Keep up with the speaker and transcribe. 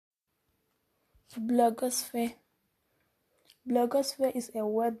Blogosphere. Blogosphere is a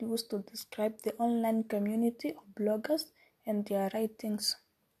word used to describe the online community of bloggers and their writings.